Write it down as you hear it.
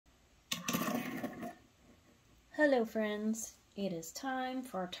Hello friends, it is time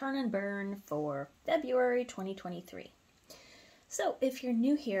for Turn and Burn for February 2023. So if you're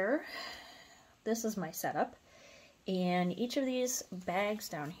new here, this is my setup, and each of these bags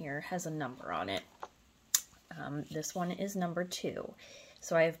down here has a number on it. This one is number 2.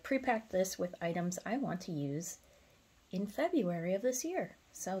 So I have pre-packed this with items I want to use in February of this year.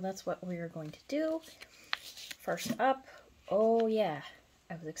 So that's what we are going to do. First up, oh yeah,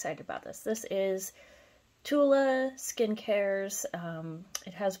 I was excited about this. This is Tula Skincare's.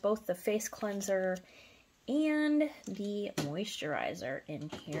 It has both the face cleanser and the moisturizer in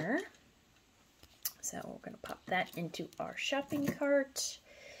here. So we're going to pop that into our shopping cart.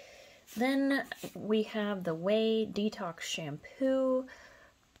 Then we have the Ouai Detox Shampoo.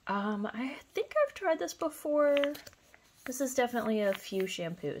 I think I've tried this before. This is definitely a few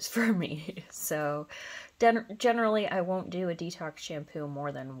shampoos for me. So generally I won't do a detox shampoo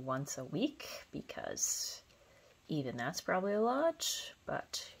more than once a week because even that's probably a lot,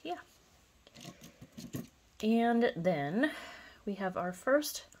 but yeah. And then we have our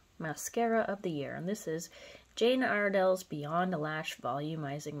first mascara of the year, and this is Jane Iredale's Beyond Lash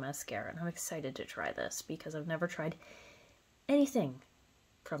Volumizing Mascara. And I'm excited to try this because I've never tried anything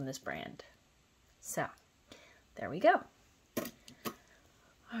from this brand. So, there we go.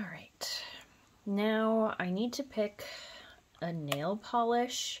 Alright, now I need to pick a nail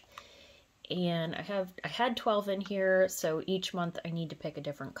polish, and I had 12 in here, so each month I need to pick a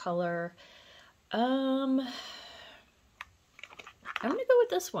different color. I'm gonna go with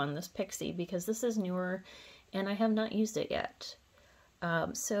this one, this Pixie, because this is newer and I have not used it yet.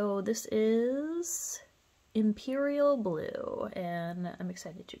 So this is Imperial Blue, and I'm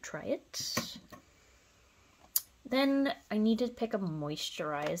excited to try it. Then I need to pick a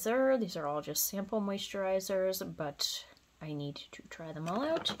moisturizer. These are all just sample moisturizers, but I need to try them all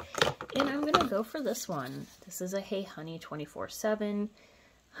out. And I'm gonna go for this one. This is a Hey Honey 24/7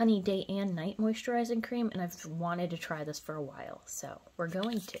 Honey Day and Night Moisturizing Cream, and I've wanted to try this for a while, so we're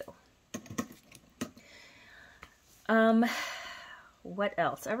going to. What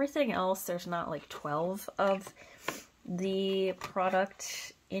else? Everything else, there's not like 12 of the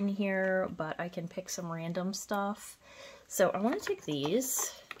product in here, but I can pick some random stuff. So I want to take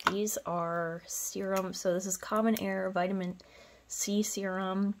these. These are serum. So this is Common Air Vitamin C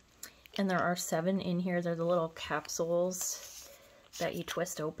Serum, and there are 7 in here. They're the little capsules that you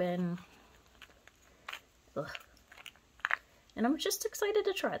twist open. Ugh. And I'm just excited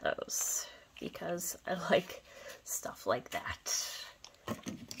to try those because I like stuff like that.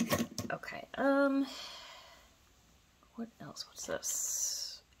 Okay, what else? What's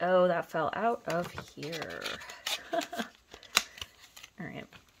this? Oh, that fell out of here. Alright.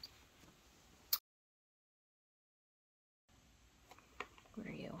 Where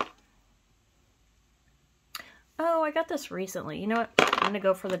are you? Oh, I got this recently. You know what? I'm going to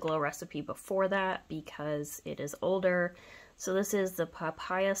go for the Glow recipe before that because it is older. So this is the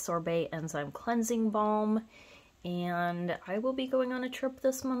Papaya Sorbet Enzyme Cleansing Balm. And I will be going on a trip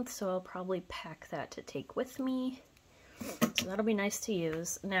this month, so I'll probably pack that to take with me. So that'll be nice to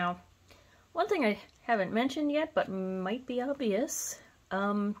use. Now, one thing I haven't mentioned yet, but might be obvious,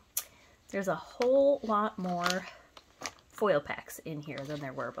 there's a whole lot more foil packs in here than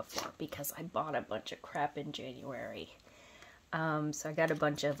there were before because I bought a bunch of crap in January. So I got a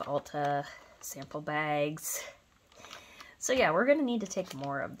bunch of Ulta sample bags. So yeah, we're going to need to take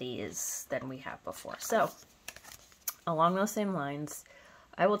more of these than we have before. So, along those same lines,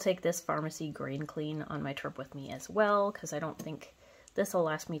 I will take this Pharmacy Grain Clean on my trip with me as well, because I don't think this will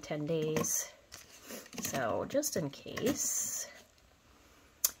last me 10 days. So, just in case.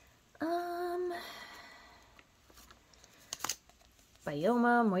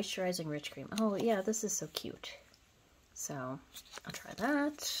 Bioma Moisturizing Rich Cream. Oh, yeah, this is so cute. So, I'll try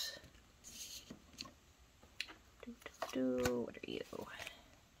that. What are you?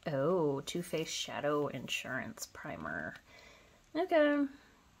 Oh, Too Faced Shadow Insurance Primer. Okay.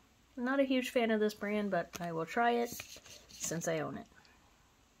 Not a huge fan of this brand, but I will try it since I own it.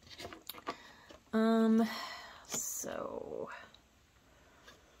 So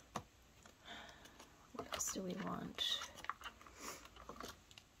what else do we want?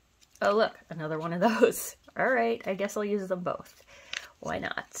 Oh, look, another one of those. Alright, I guess I'll use them both. Why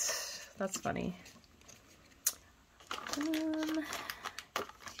not? That's funny.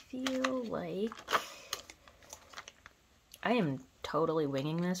 Feel like I am totally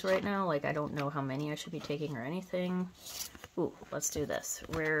winging this right now. Like, I don't know how many I should be taking or anything. Ooh, let's do this.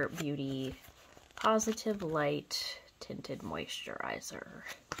 Rare Beauty Positive Light Tinted Moisturizer.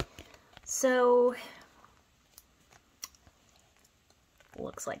 So,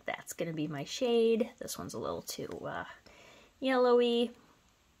 looks like that's going to be my shade. This one's a little too yellowy,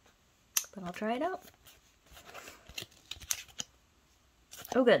 but I'll try it out.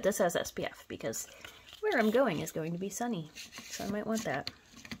 Oh good, this has SPF because where I'm going is going to be sunny, so I might want that.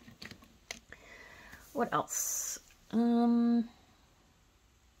 What else?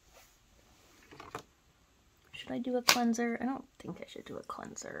 Should I do a cleanser? I don't think I should do a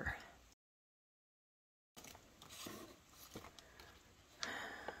cleanser.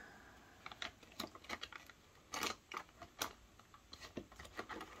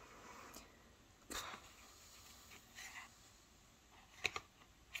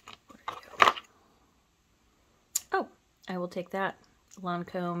 Oh, I will take that.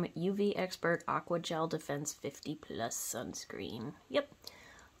 Lancome UV Expert Aqua Gel Defense 50 Plus Sunscreen. Yep,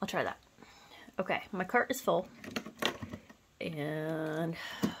 I'll try that. Okay, my cart is full and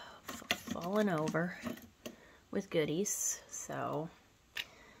fallen over with goodies, so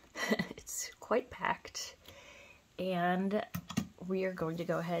it's quite packed. And we are going to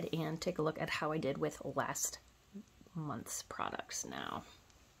go ahead and take a look at how I did with last month's products now.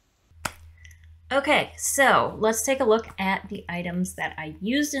 Okay, so let's take a look at the items that I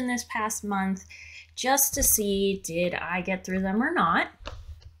used in this past month just to see did I get through them or not.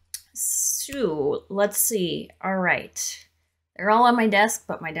 So let's see. All right, they're all on my desk,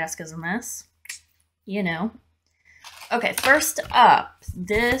 but my desk is a mess, you know. Okay, first up,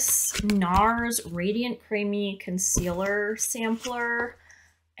 this NARS Radiant Creamy Concealer Sampler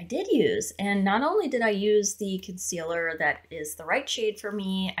I did use. And not only did I use the concealer that is the right shade for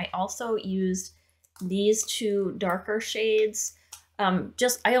me, I also used these two darker shades.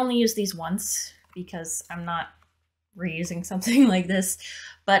 I only used these once because I'm not reusing something like this,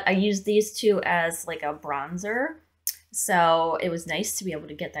 but I used these two as like a bronzer. So it was nice to be able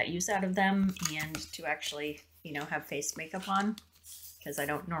to get that use out of them and to actually, you know, have face makeup on because I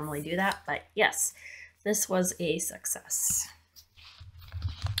don't normally do that. But yes, this was a success.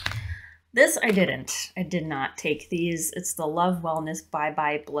 This I didn't. I did not take these. It's the Love Wellness Bye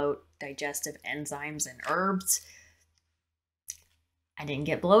Bye Bloat Digestive Enzymes and Herbs. I didn't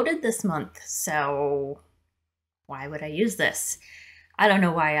get bloated this month, so why would I use this? I don't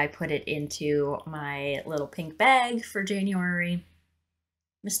know why I put it into my little pink bag for January.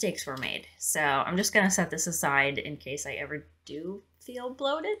 Mistakes were made. So I'm just going to set this aside in case I ever do feel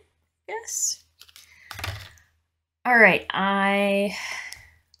bloated, I guess. All right,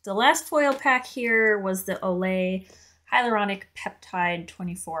 the last foil pack here was the Olay Hyaluronic Peptide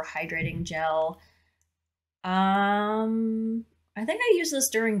 24 Hydrating Gel. I think I used this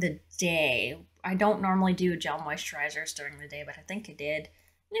during the day. I don't normally do gel moisturizers during the day, but I think I did.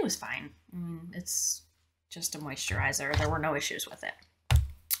 And it was fine. It's just a moisturizer. There were no issues with it.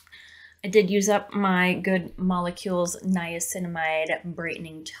 I did use up my Good Molecules Niacinamide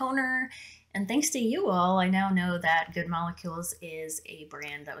Brightening Toner. And thanks to you all, I now know that Good Molecules is a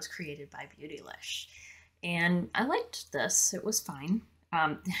brand that was created by Beautylish. And I liked this. It was fine.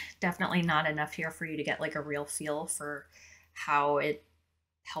 Definitely not enough here for you to get like a real feel for how it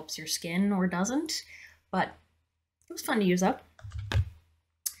helps your skin or doesn't, but it was fun to use up.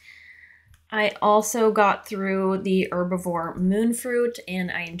 I also got through the Herbivore Moonfruit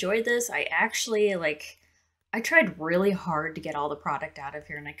and I enjoyed this. I actually I tried really hard to get all the product out of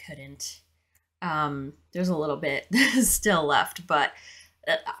here and I couldn't. There's a little bit still left, but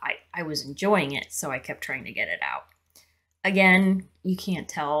I was enjoying it, so I kept trying to get it out. Again, you can't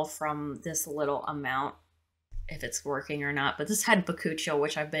tell from this little amount if it's working or not, but this had bakuchiol,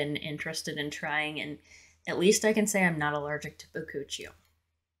 which I've been interested in trying, and at least I can say I'm not allergic to bakuchiol.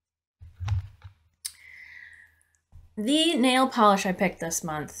 The nail polish I picked this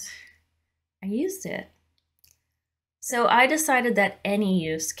month, I used it. So I decided that any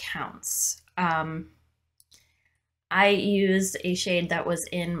use counts. I used a shade that was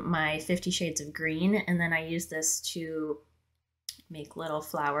in my 50 Shades of Green, and then I used this to make little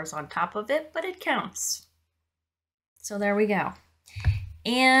flowers on top of it, but it counts. So there we go.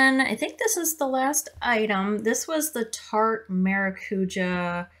 And I think this is the last item. This was the Tarte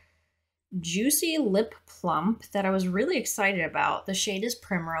Maracuja Juicy Lip Plump that I was really excited about. The shade is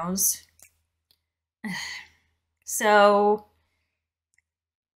Primrose. So,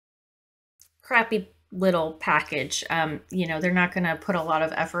 crappy little package. You know, they're not going to put a lot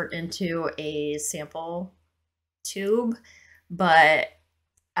of effort into a sample tube, but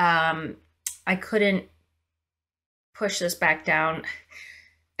I couldn't push this back down.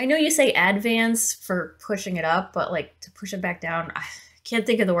 I know you say advance for pushing it up, but like to push it back down, I can't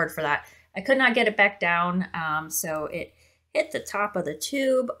think of the word for that. I could not get it back down, so it hit the top of the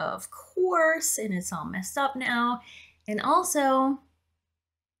tube, of course, and it's all messed up now. And also,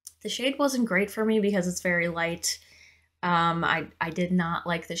 The shade wasn't great for me because it's very light. I did not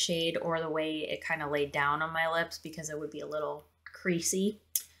like the shade or the way it kind of laid down on my lips because it would be a little creasy.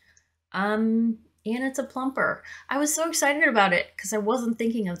 And it's a plumper. I was so excited about it because I wasn't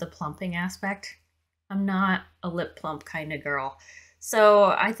thinking of the plumping aspect. I'm not a lip plump kind of girl. So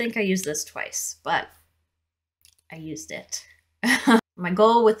I think I used this twice, but I used it. My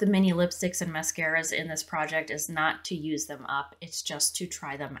goal with the mini lipsticks and mascaras in this project is not to use them up. It's just to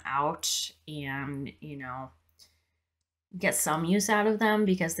try them out and, you know, get some use out of them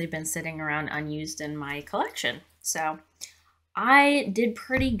because they've been sitting around unused in my collection. So I did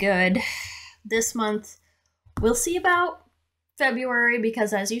pretty good this month. We'll see about February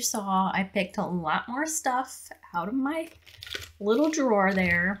because, as you saw, I picked a lot more stuff out of my little drawer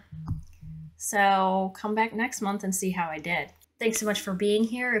there. So come back next month and see how I did. Thanks so much for being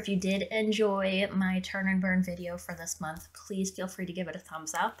here. If you did enjoy my turn and burn video for this month, please feel free to give it a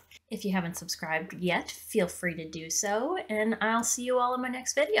thumbs up. If you haven't subscribed yet, feel free to do so, and I'll see you all in my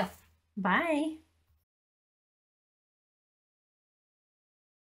next video. Bye!